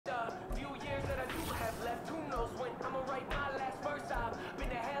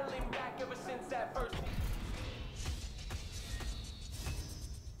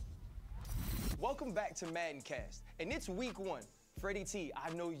Welcome back to Madden Cast, and it's week 1. Freddie T, I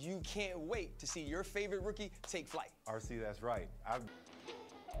know you can't wait to see your favorite rookie take flight. RC, that's right.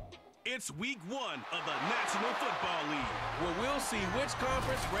 It's week 1 of the National Football League, where we'll see which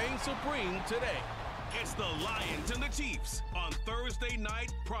conference reigns supreme today. It's the Lions and the Chiefs on Thursday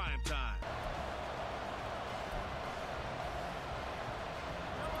night primetime.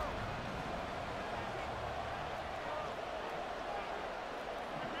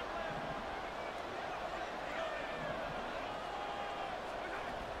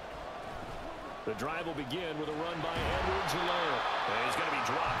 The drive will begin with a run by Edwards-Helaire. He's going to be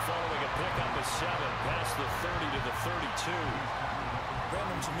dropped following a pickup of 7 past the 30 to the 32.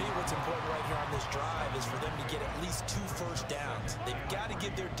 Brandon, to me, what's important right here on this drive is for them to get at least 2 first downs. They've got to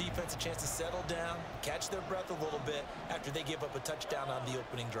give their defense a chance to settle down, catch their breath a little bit after they give up a touchdown on the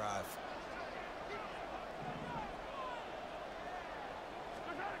opening drive.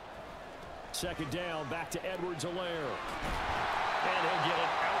 Second down, back to Edwards-Helaire. And he'll get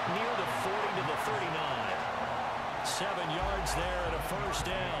it out near the 40 to the 39. 7 yards there and a first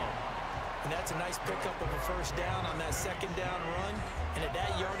down. And that's a nice pickup of a first down on that second down run. And at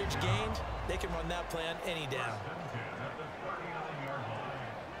that yardage gained, they can run that play on any down.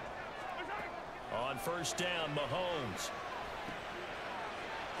 On first down, Mahomes.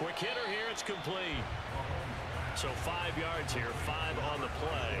 Quick hitter here, it's complete. So 5 yards here, 5 on the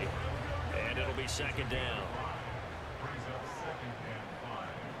play. And it'll be second down.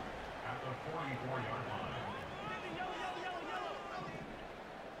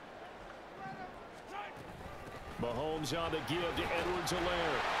 Mahomes on the give to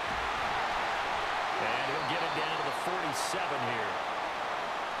Edwards-Helaire. And he'll get it down to the 47 here.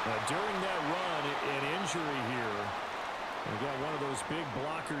 Now, during that run, an injury here. We've got one of those big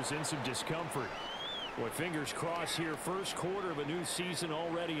blockers in some discomfort. Boy, fingers crossed here. First quarter of a new season,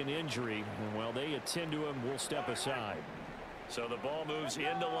 already an injury. And while they attend to him, we'll step aside. So the ball moves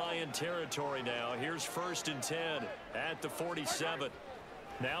into Lion territory now. Here's 1st and 10 at the 47.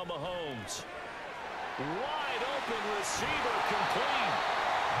 Now Mahomes. Wide open receiver, complete.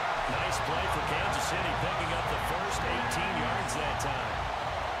 Nice play for Kansas City, picking up the first 18 yards that time.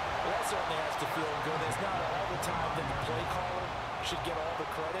 Well, that certainly has to feel good. It's not all the time that the play caller should get all the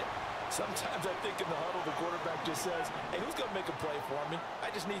credit. Sometimes I think in the huddle, the quarterback just says, hey, who's going to make a play for me?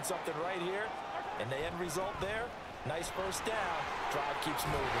 I just need something right here. And the end result there, nice first down. Drive keeps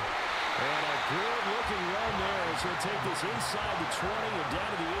moving. And a good-looking run there as he'll take this inside the 20 and down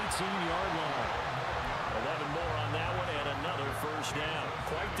to the 18-yard line. 11 more on that one and another first down.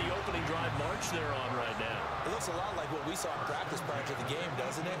 Quite the opening drive march they're on right now. It looks a lot like what we saw in practice prior to the game,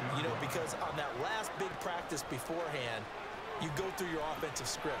 doesn't it? You know, because on that last big practice beforehand, you go through your offensive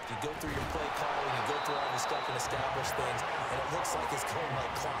script. You go through your play calling. You go through all the stuff and establish things. And it looks like it's going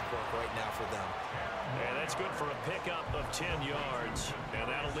like clockwork right now for them. And that's good for a pickup of 10 yards. And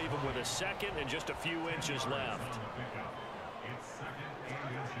that'll leave them with a second and just a few inches left.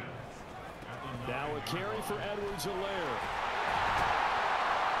 Now a carry for Edwards-Helaire.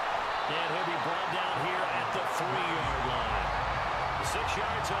 And he'll be brought down here at the 3-yard line. 6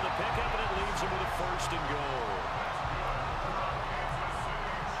 yards on the pickup, and it leaves him with a 1st and goal.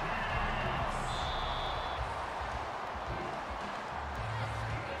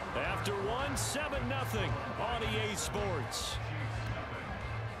 After one, 7-0 on EA Sports.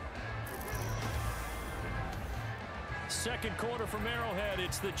 Second quarter from Arrowhead,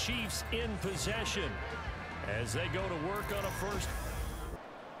 it's the Chiefs in possession as they go to work on a first.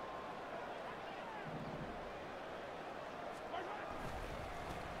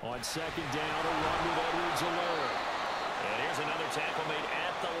 On second down, a run with Edwards-Helaire. And here's another tackle made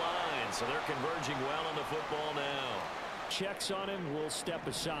at the line, so they're converging well on the football now. Checks on him, will step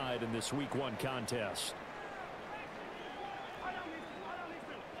aside in this week 1 contest.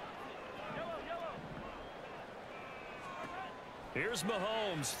 Here's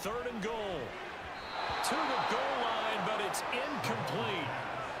Mahomes, 3rd and goal. To the goal line, but it's incomplete.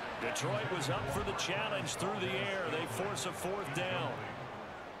 Detroit was up for the challenge through the air. They force a 4th down.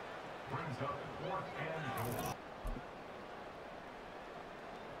 Brings up 4th and goal.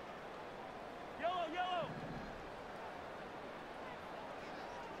 Yellow.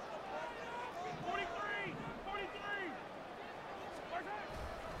 43.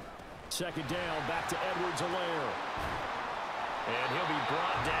 Second down, back to Edwards-Helaire. And he'll be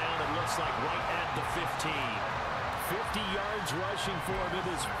brought down, it looks like right at the 15. 50 yards rushing for him in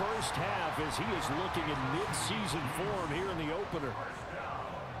his first half as he is looking in mid-season form here in the opener.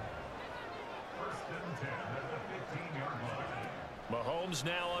 First and 10 at the 15-yard line. Mahomes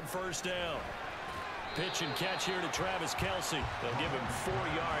now on first down. Pitch and catch here to Travis Kelce. They'll give him 4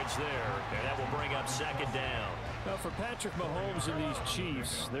 yards there, and that will bring up second down. Now, for Patrick Mahomes and these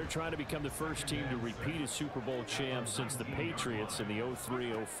Chiefs, they're trying to become the first team to repeat as Super Bowl champs since the Patriots in the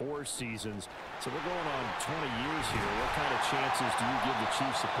 03-04 seasons. So we're going on 20 years here. What kind of chances do you give the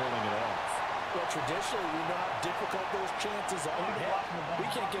Chiefs of pulling it off? Well, traditionally, we know how difficult those chances are. We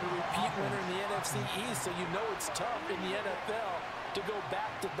can't get a repeat winner in the NFC East, so you know it's tough in the NFL to go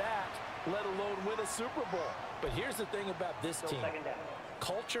back-to-back, let alone win a Super Bowl. But here's the thing about this team.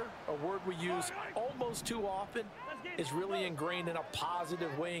 Culture, a word we use almost too often, is really ingrained in a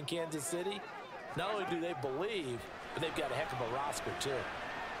positive way in Kansas City. Not only do they believe, but they've got a heck of a roster, too.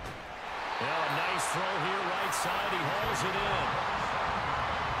 Well, a nice throw here right side. He hauls it in.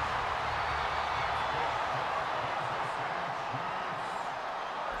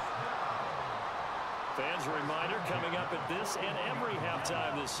 Fans, a reminder, coming up at this and every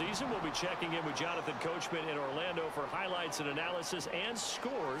halftime this season, we'll be checking in with Jonathan Coachman in Orlando for highlights and analysis and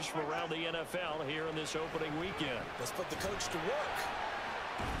scores from around the NFL here in this opening weekend. Let's put the coach to work.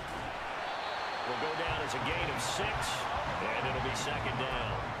 Will go down as a gain of 6, and it'll be second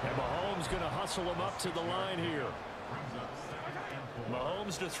down. And Mahomes going to hustle him up to the line here.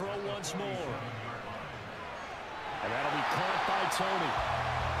 Mahomes to throw once more. And that'll be caught by Tony.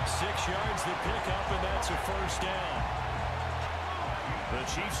 6 yards to pick up, and that's a first down. The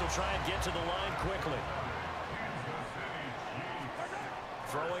Chiefs will try and get to the line quickly.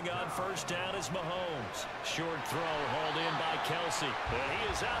 Throwing on first down is Mahomes. Short throw hauled in by Kelce. And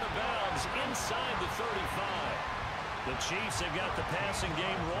he is out of bounds inside the 35. The Chiefs have got the passing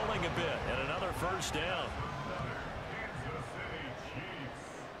game rolling a bit, and another first down.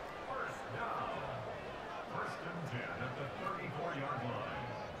 First and 10 at the 34-yard line.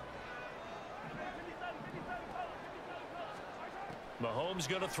 Mahomes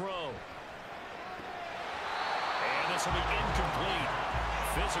going to throw. And this will be incomplete.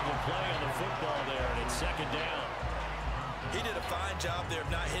 Physical play on the football there, and it's second down. He did a fine job there of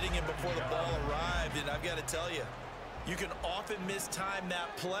not hitting him before the ball arrived, and I've got to tell you, you can often mistime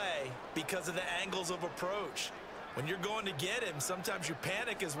that play because of the angles of approach. When you're going to get him, sometimes you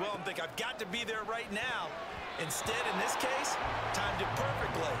panic as well and think, I've got to be there right now. Instead, in this case, timed it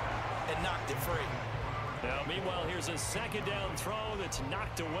perfectly and knocked it free. Now, meanwhile, here's a second down throw that's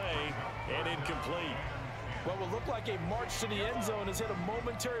knocked away and incomplete. What will look like a march to the end zone has hit a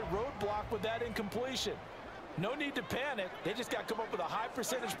momentary roadblock with that incompletion. No need to panic. They just got to come up with a high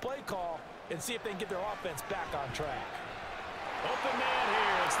percentage play call and see if they can get their offense back on track. Open man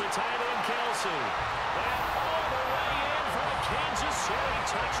here. It's the tight end, Kelce. And all the way in for a Kansas City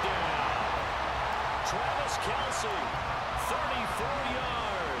touchdown. Travis Kelce, 34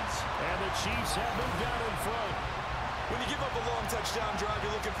 yards. And the Chiefs have moved out in front. When you give up a long touchdown drive,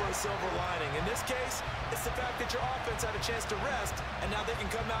 you're looking for a silver lining. In this case, it's the fact that your offense had a chance to rest, and now they can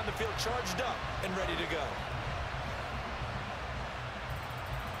come out in the field charged up and ready to go.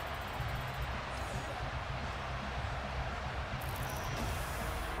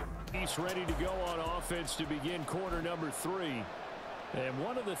 Chiefs ready to go on offense to begin quarter number 3. And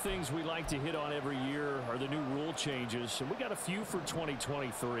one of the things we like to hit on every year are the new rule changes. And we got a few for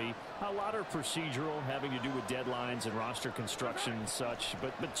 2023. A lot are procedural, having to do with deadlines and roster construction and such.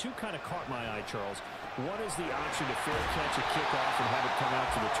 But two kind of caught my eye, Charles. One is the option to fair catch a kickoff and have it come out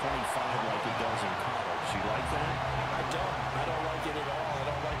to the 25 like it does in college. You like that? I don't like it at all. I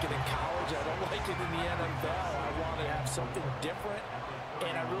don't like it in college. I don't like it in the NFL. I want to have something different.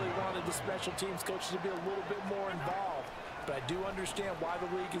 And I really wanted the special teams coaches to be a little bit more involved. But I do understand why the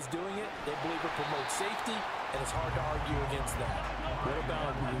league is doing it. They believe it promotes safety, and it's hard to argue against that. What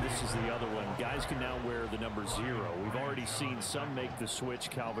about, this is the other one, guys can now wear the number 0. We've already seen some make the switch,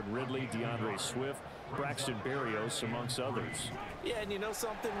 Calvin Ridley, DeAndre Swift, Braxton Berrios, amongst others. Yeah, and you know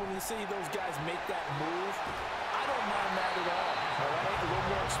something? When you see those guys make that move, I don't mind that at all. All right? A little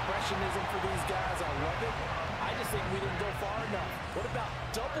more expressionism for these guys. I love it. I just think we didn't go far enough. What about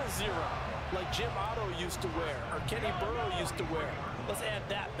double 0? Like Jim Otto used to wear, or Kenny Burrow used to wear. Let's add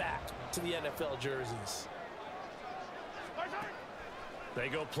that back to the NFL jerseys. They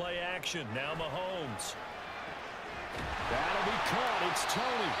go play action. Now Mahomes. That'll be caught. It's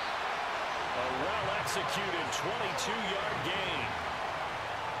Tony. A well-executed 22-yard gain.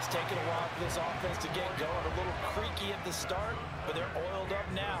 It's taken a while for this offense to get going. A little creaky at the start, but they're oiled up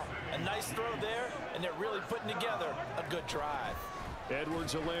now. A nice throw there, and they're really putting together a good drive.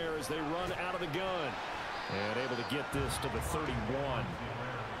 Edwards-Helaire as they run out of the gun. And able to get this to the 31.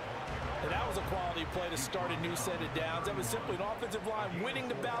 And that was a quality play to start a new set of downs. That was simply an offensive line winning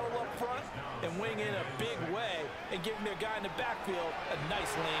the battle up front and winning in a big way and giving their guy in the backfield a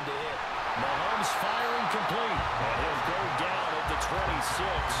nice lane to hit. Mahomes firing complete. And he'll go down at the 26,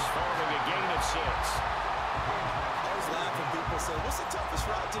 forming a gain of 6. I always laugh when people say, what's the toughest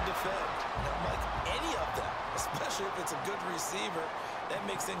route to defend? And I'm like, any of them, especially if it's a good receiver. That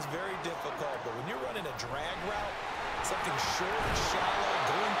makes things very difficult. But when you're running a drag route, something short and shallow,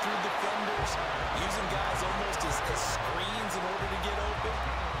 going through defenders, using guys almost as screens in order to get open,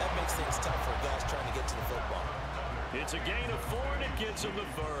 that makes things tough for guys trying to get to the football. It's a gain of 4, and it gets him the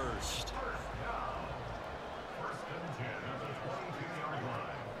first.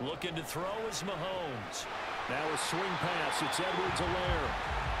 Looking to throw is Mahomes. Now a swing pass. It's Edwards-Helaire.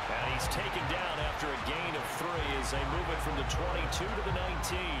 And he's taken down after a gain of 3 as they move it from the 22 to the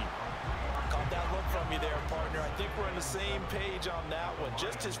 19. Caught that look from you there, partner. I think we're on the same page on that one.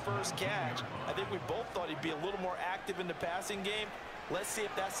 Just his first catch. I think we both thought he'd be a little more active in the passing game. Let's see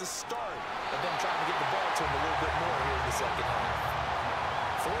if that's the start of them trying to get the ball to him a little bit more here in the second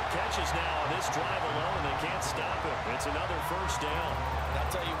half. 4 catches now on this drive alone. They can't stop it. It's another first down. And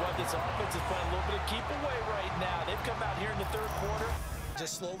I'll tell you what, this offense is playing a little bit of keep away right now. They've come out here in the third quarter.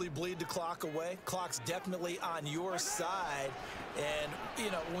 Just slowly bleed the clock away. Clock's definitely on your side. And,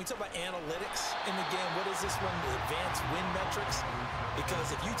 you know, when we talk about analytics in the game, what is this one? The advanced win metrics? Because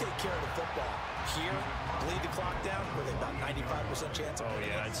if you take care of the football here, bleed the clock down, were they about 95% chance of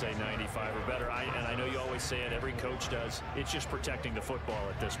winning? Oh, yeah, I'd say 95 or better. And I know you always say it, every coach does. It's just protecting the football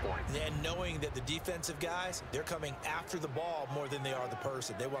at this point. And knowing that the defensive guys, they're coming after the ball more than they are the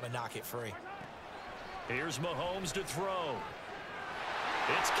person. They want to knock it free. Here's Mahomes to throw.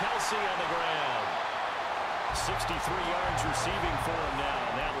 It's Kelsey on the ground. 63 yards receiving for him now.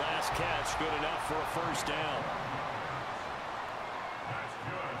 And that last catch good enough for a first down. That's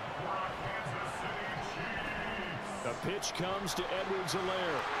good for a Kansas City Chiefs. The pitch comes to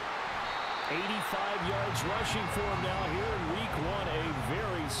Edwards-Helaire. 85 yards rushing for him now here in week 1. A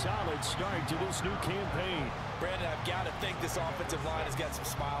very solid start to this new campaign. Brandon, I've got to think this offensive line has got some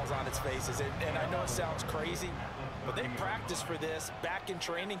smiles on its faces. And I know it sounds crazy, but they practiced for this back in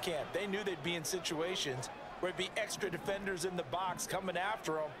training camp. They knew they'd be in situations where there'd be extra defenders in the box coming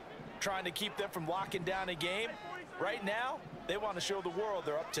after them, trying to keep them from locking down a game. Right now, they want to show the world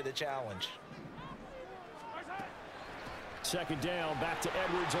they're up to the challenge. Second down, back to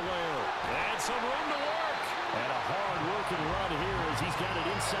Edwards-Helaire. And some room to work. And a hard-working run here as he's got it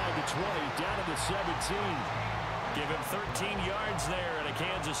inside the 20, down to the 17. Give him 13 yards there and a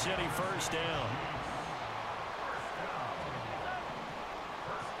Kansas City first down.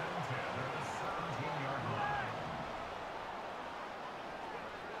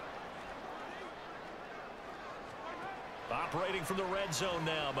 Operating from the red zone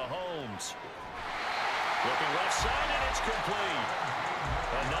now, Mahomes. Looking left side, and it's complete.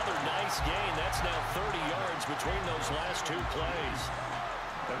 Another nice gain. That's now 30 yards between those last 2 plays.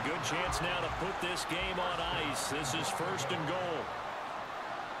 A good chance now to put this game on ice. This is first and goal.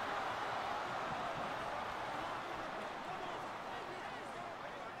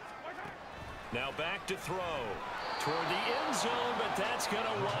 Now back to throw. Toward the end zone, but that's going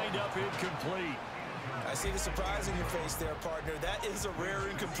to wind up incomplete. I see the surprise in your face there, partner. That is a rare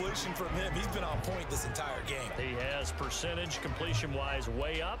incompletion from him. He's been on point this entire game. He has percentage completion-wise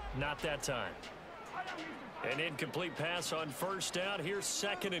way up. Not that time. An incomplete pass on first down. Here's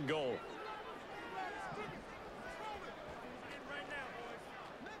second and goal.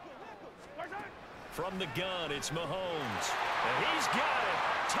 From the gun, it's Mahomes. And he's got it.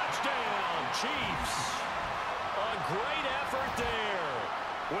 Touchdown, Chiefs. A great effort there.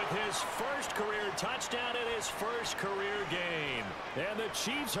 With his first career touchdown in his first career game. And the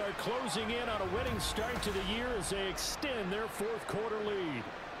Chiefs are closing in on a winning start to the year as they extend their fourth quarter lead.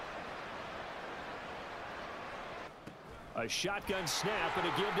 A shotgun snap and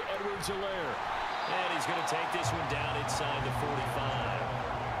a give to Edwards-Helaire. And he's going to take this one down inside the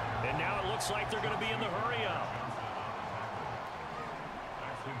 45. And now it looks like they're going to be in the hurry-up.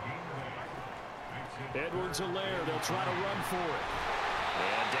 Edwards-Helaire, they'll try to run for it.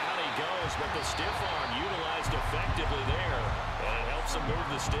 And down he goes, but the stiff arm utilized effectively there. And it helps him move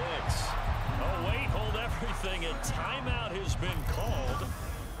the sticks. Oh, wait, hold everything. A timeout has been called.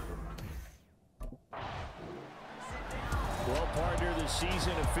 Well, partner, the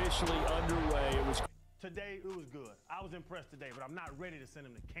season officially underway. Today, it was good. I was impressed today, but I'm not ready to send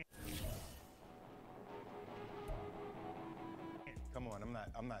him to camp. Come on,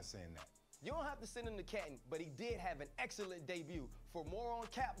 I'm not saying that. You don't have to send him to Canton, but he did have an excellent debut. For more on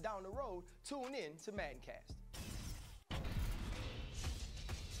Cap down the road, tune in to Maddencast.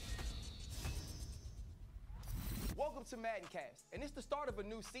 Welcome to Maddencast, and it's the start of a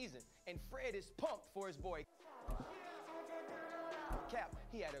new season, and Fred is pumped for his boy. Cap,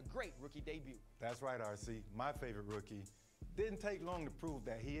 he had a great rookie debut. That's right, RC. My favorite rookie. Didn't take long to prove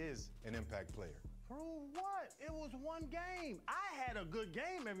that he is an impact player. Prove what? It was one game. I had a good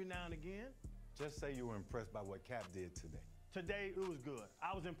game every now and again. Just say you were impressed by what Cap did today. Today, it was good.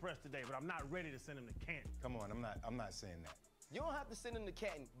 I was impressed today, but I'm not ready to send him to Canton. Come on, I'm not saying that. You don't have to send him to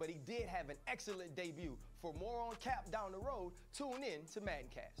Canton, but he did have an excellent debut. For more on Cap down the road, tune in to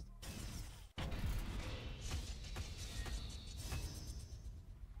Maddencast.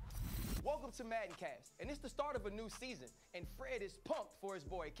 Welcome to Maddencast, and it's the start of a new season, and Fred is pumped for his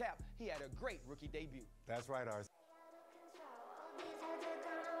boy Cap. He had a great rookie debut. That's right, RC.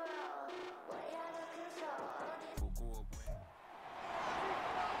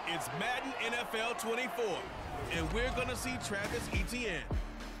 It's Madden NFL 24, and we're going to see Travis Etienne.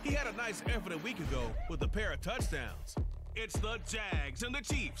 He had a nice effort a week ago with a pair of touchdowns. It's the Jags and the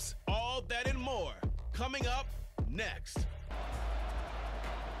Chiefs. All that and more coming up next.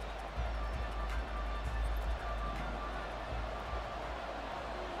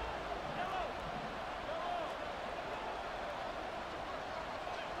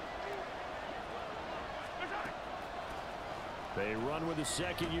 They run with the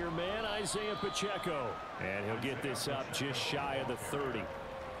second-year man, Isaiah Pacheco. And he'll get this up just shy of the 30.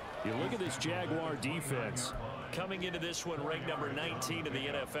 You look at this Jaguar defense. Coming into this one, ranked number 19 in the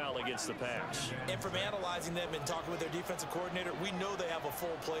NFL against the pass. And from analyzing them and talking with their defensive coordinator, we know they have a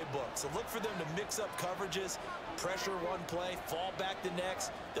full playbook. So look for them to mix up coverages, pressure one play, fall back the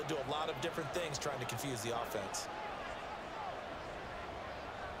next. They'll do a lot of different things trying to confuse the offense.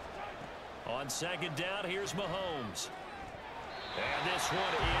 On second down, here's Mahomes. And this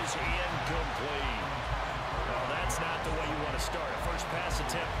one is incomplete. Well, that's not the way you want to start. A first pass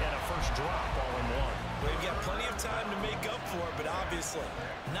attempt and a first drop all in one. Well, you've got plenty of time to make up for it, but obviously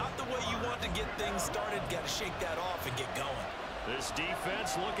not the way you want to get things started. Got to shake that off and get going. This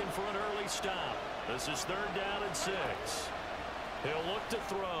defense looking for an early stop. This is third down and 6. He'll look to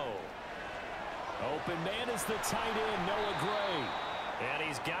throw. Open man is the tight end, Noah Gray. And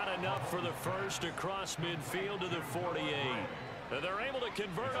he's got enough for the first across midfield to the 48. And they're able to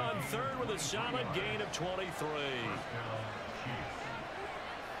convert on third with a solid gain of 23.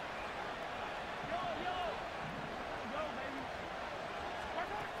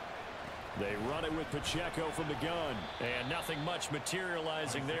 They run it with Pacheco from the gun. And nothing much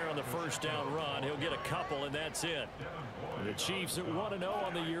materializing there on the first down run. He'll get a couple, and that's it. The Chiefs at 1-0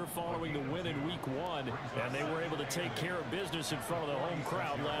 on the year following the win in Week 1. And they were able to take care of business in front of the home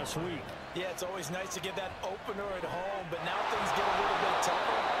crowd last week. Yeah, it's always nice to get that opener at home, but now things get a little bit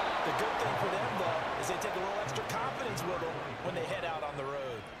tougher. The good thing for them, though, is they take a little extra confidence with them when they head out on the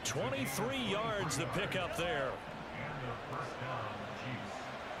road. 23 yards to pick up there.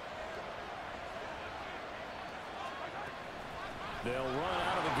 They'll run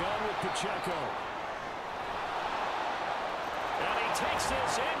out of the gun with Pacheco. And he takes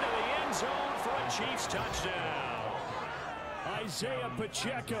this into the end zone for a Chiefs touchdown. Isaiah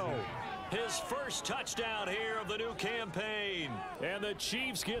Pacheco, his first touchdown here of the new campaign. And the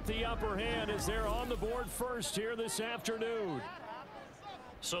Chiefs get the upper hand as they're on the board first here this afternoon.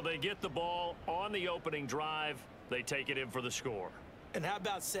 So they get the ball on the opening drive. They take it in for the score. And how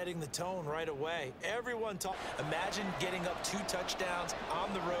about setting the tone right away? Everyone talk. Imagine getting up 2 touchdowns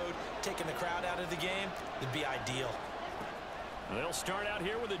on the road, taking the crowd out of the game. It'd be ideal. They'll start out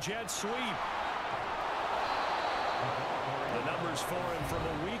here with a jet sweep. The numbers for him from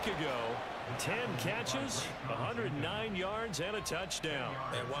a week ago. 10 catches, 109 yards, and a touchdown.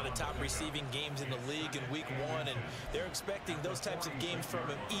 And one of the top receiving games in the league in Week 1, and they're expecting those types of games from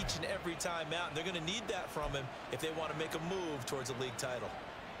him each and every time out, and they're going to need that from him if they want to make a move towards a league title.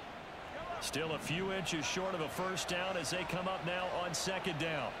 Still a few inches short of a first down as they come up now on second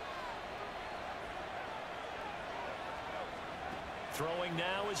down. Throwing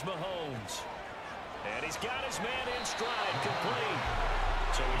now is Mahomes. And he's got his man in stride, complete.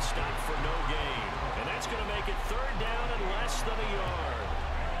 So he's stopped for no gain. And that's going to make it third down and less than a yard.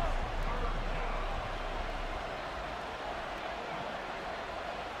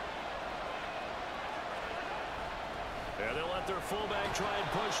 And they'll let their fullback try and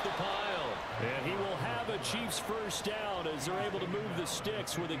push the pile. And he will have a Chiefs first down as they're able to move the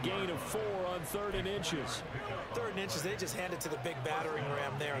sticks with a gain of 4 on 3rd and inches. 3rd and inches, they just hand it to the big battering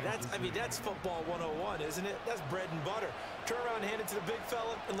ram there. That's football 101, isn't it? That's bread and butter. Turn around and hand it to the big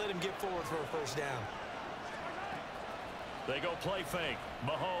fella and let him get forward for a first down. They go play fake.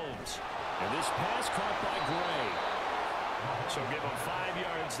 Mahomes. And this pass caught by Gray. So give him 5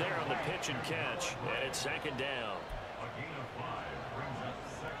 yards there on the pitch and catch. And it's second down. A gain of 5 brings up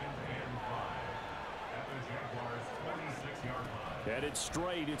 2nd and 5 at the Jaguars' 26-yard line. Headed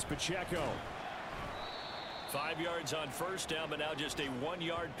straight, it's Pacheco. 5 yards on first down, but now just a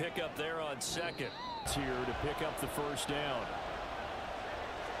 1-yard pickup there on second. It's here to pick up the first down.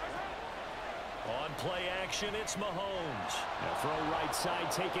 On play action, it's Mahomes. Now throw right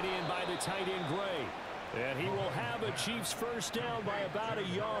side, taken in by the tight end Gray. And he will have a Chiefs first down by about a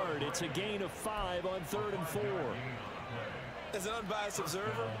yard. It's a gain of 5 on 3rd and 4. As an unbiased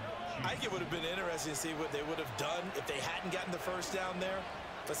observer, I think it would have been interesting to see what they would have done if they hadn't gotten the first down there.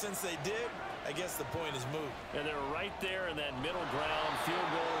 But since they did, I guess the point is moot. And they're right there in that middle ground, field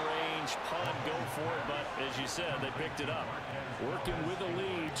goal range, punt, go for it. But as you said, they picked it up. Working with the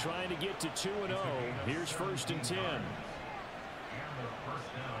lead, trying to get to 2-0. Here's 1st and 10.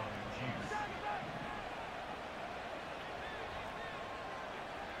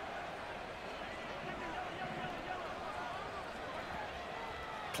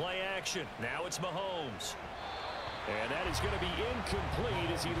 Play action. Now it's Mahomes. And that is going to be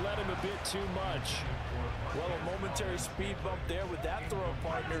incomplete as he led him a bit too much. Well, a momentary speed bump there with that throw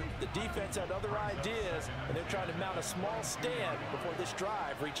partner. The defense had other ideas, and they're trying to mount a small stand before this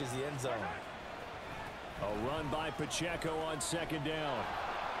drive reaches the end zone. A run by Pacheco on 2nd down.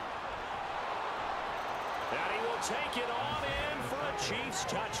 And he will take it on in for a Chiefs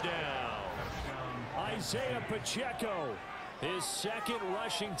touchdown. Isaiah Pacheco, his 2nd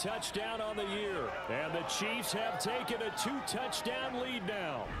rushing touchdown on the year. And the Chiefs have taken a 2-touchdown lead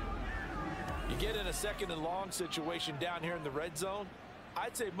now. You get in a 2nd and long situation down here in the red zone.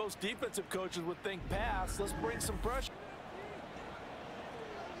 I'd say most defensive coaches would think pass. Let's bring some pressure.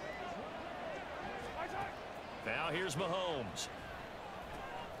 Now here's Mahomes.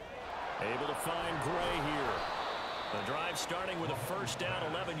 Able to find Gray here. The drive starting with a first down,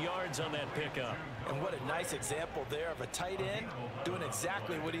 11 yards on that pickup. And what a nice example there of a tight end doing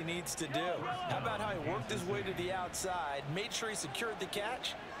exactly what he needs to do. How about how he worked his way to the outside, made sure he secured the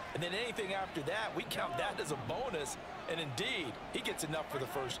catch, and then anything after that, we count that as a bonus. And indeed, he gets enough for the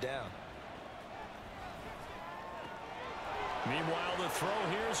first down. Meanwhile, the throw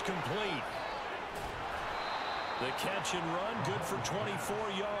here is complete. The catch and run, good for 24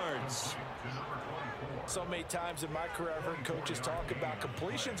 yards. So many times in my career, I've heard coaches talk about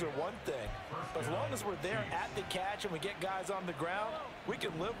completions are one thing. But as long as we're there at the catch and we get guys on the ground, we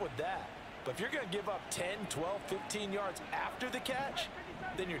can live with that. But if you're going to give up 10, 12, 15 yards after the catch,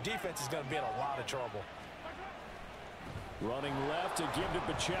 then your defense is going to be in a lot of trouble. Running left to give to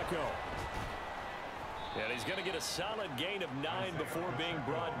Pacheco. And he's going to get a solid gain of 9 before being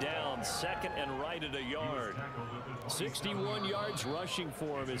brought down. 2nd and right at a yard. 61 yards rushing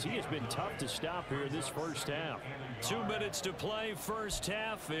for him as he has been tough to stop here this first half. 2 minutes to play first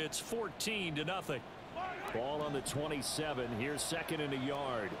half. It's 14-0. Ball on the 27. Here's 2nd and a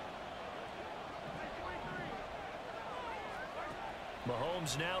yard.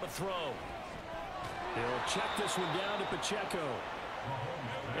 Mahomes now to throw. He'll check this one down to Pacheco.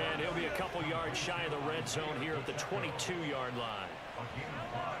 And he'll be a couple yards shy of the red zone here at the 22-yard line.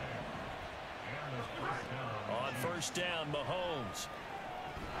 On first down, Mahomes.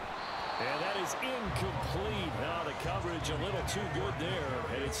 And that is incomplete. Now the coverage a little too good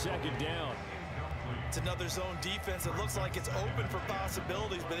there, and it's 2nd down. It's another zone defense. It looks like it's open for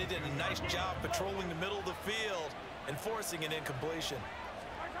possibilities, but they did a nice job patrolling the middle of the field and forcing an incompletion.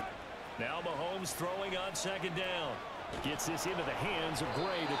 Now Mahomes throwing on 2nd down. Gets this into the hands of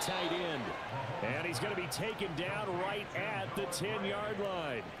Gray, the tight end. And he's going to be taken down right at the 10-yard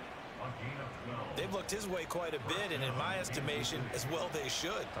line. They've looked his way quite a bit, and in my estimation, as well they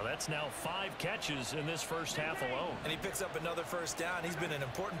should. Well, that's now 5 catches in this first half alone. And he picks up another first down. He's been an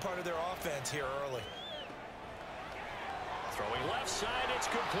important part of their offense here early. Throwing left side, it's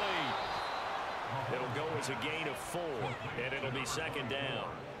complete. It'll go as a gain of 4, and it'll be 2nd down.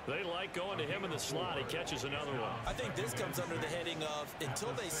 They like going to him in the slot. He catches another one. I think this comes under the heading of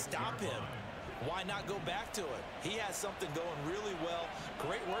until they stop him, why not go back to it? He has something going really well.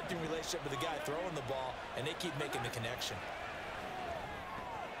 Great working relationship with the guy throwing the ball, and they keep making the connection.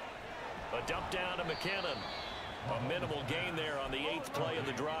 A dump down to McKinnon. A minimal gain there on the 8th play of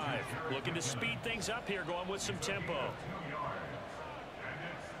the drive. Looking to speed things up here, going with some tempo.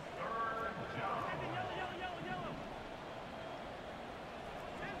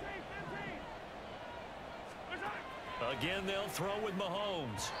 Again, they'll throw with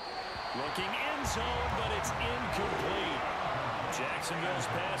Mahomes. Looking end zone, but it's incomplete. Jacksonville's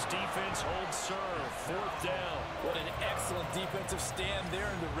pass defense holds serve. 4th down. What an excellent defensive stand there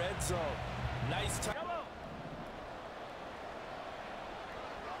in the red zone. Nice time.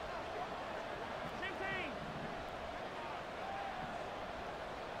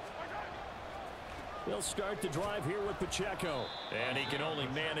 They'll start the drive here with Pacheco. And he can only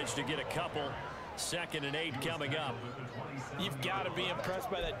manage to get a couple. 2nd and 8 coming up. You've got to be impressed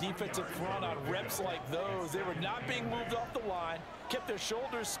by that defensive front on reps like those. They were not being moved off the line, kept their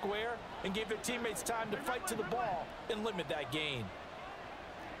shoulders square, and gave their teammates time to fight to the ball and limit that gain.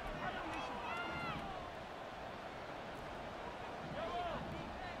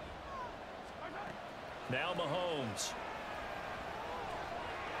 Now Mahomes.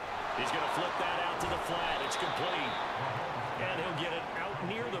 He's going to flip that out to the flat. It's complete. And he'll get it out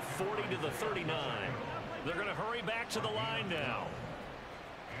near the 40 to the 39. They're going to hurry back to the line now.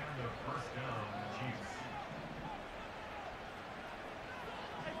 And a first down, Chiefs.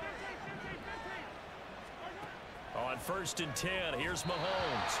 On 1st and 10, here's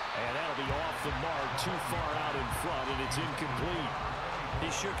Mahomes. And that'll be off the mark, too far out in front, and it's incomplete. He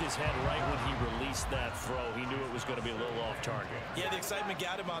shook his head right when he released that throw. He knew it was going to be a little off target. Yeah, the excitement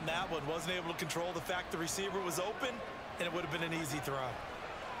got him on that one. Wasn't able to control the fact the receiver was open, and it would have been an easy throw.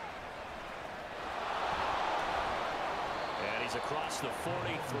 And he's across the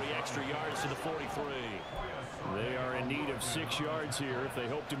 40, 3 extra yards to the 43. They are in need of 6 yards here if they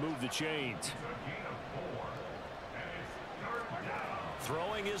hope to move the chains.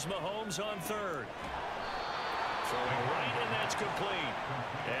 Throwing is Mahomes on 3rd. Throwing right, and that's complete.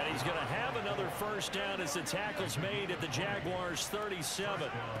 And he's going to have another first down as the tackle's made at the Jaguars' 37.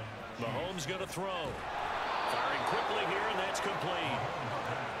 Mahomes going to throw. Firing quickly here, and that's complete.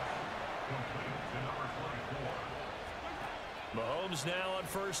 Mahomes now on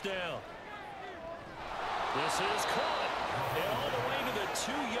 1st down. This is caught. And all the way to the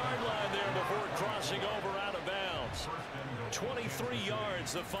 2-yard line there before crossing over out of bounds. 23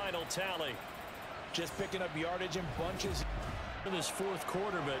 yards, the final tally. Just picking up yardage in bunches In this 4th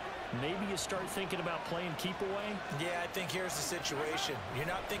quarter, but maybe you start thinking about playing keep away? Yeah, I think here's the situation. You're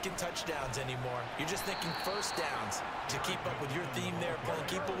not thinking touchdowns anymore. You're just thinking first downs. To keep up with your theme there, playing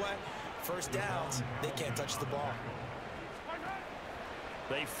keep away, first downs, they can't touch the ball.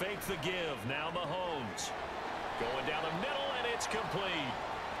 They fake the give. Now Mahomes. Going down the middle, and it's complete.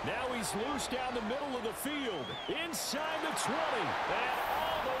 Now he's loose down the middle of the field. Inside the 20. And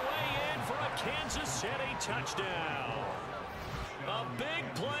all the way in for a Kansas City touchdown. A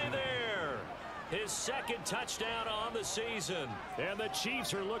big play there. His 2nd touchdown on the season. And the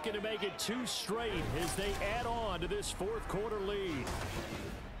Chiefs are looking to make it 2 straight as they add on to this 4th quarter lead.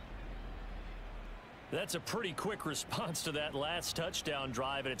 That's a pretty quick response to that last touchdown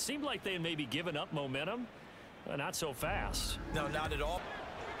drive, and it seemed like they had maybe given up momentum. Not so fast. No, not at all.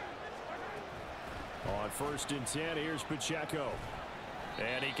 On 1st and 10, here's Pacheco.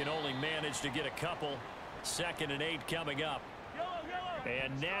 And he can only manage to get a couple. 2nd and 8 coming up.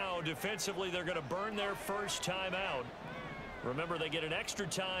 And now, defensively, they're going to burn their first timeout. Remember, they get an extra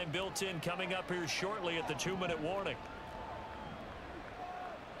time built in coming up here shortly at the 2-minute warning.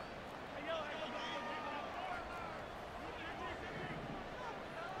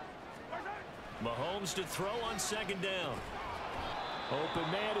 Mahomes to throw on 2nd down.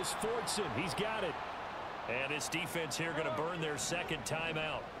 Open man is Fortson. He's got it. And his defense here going to burn their 2nd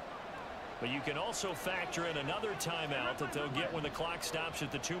timeout. But you can also factor in another timeout that they'll get when the clock stops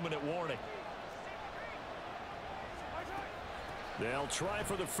at the 2-minute warning. They'll try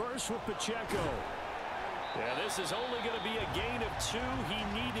for the first with Pacheco. Yeah, this is only going to be a gain of 2. He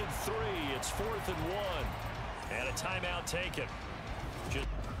needed 3. It's 4th and 1. And a timeout taken.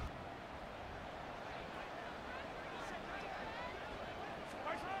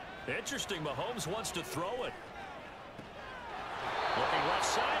 Interesting, Mahomes wants to throw it. Looking left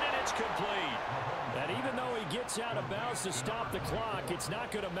side, and it's complete. And even though he gets out of bounds to stop the clock, it's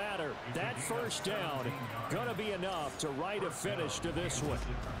not going to matter. That first down going to be enough to write a finish to this one.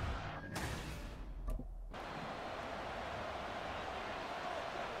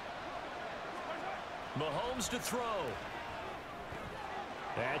 Mahomes to throw.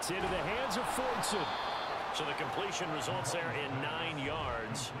 That's into the hands of Fortson. So the completion results there in 9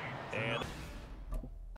 yards. And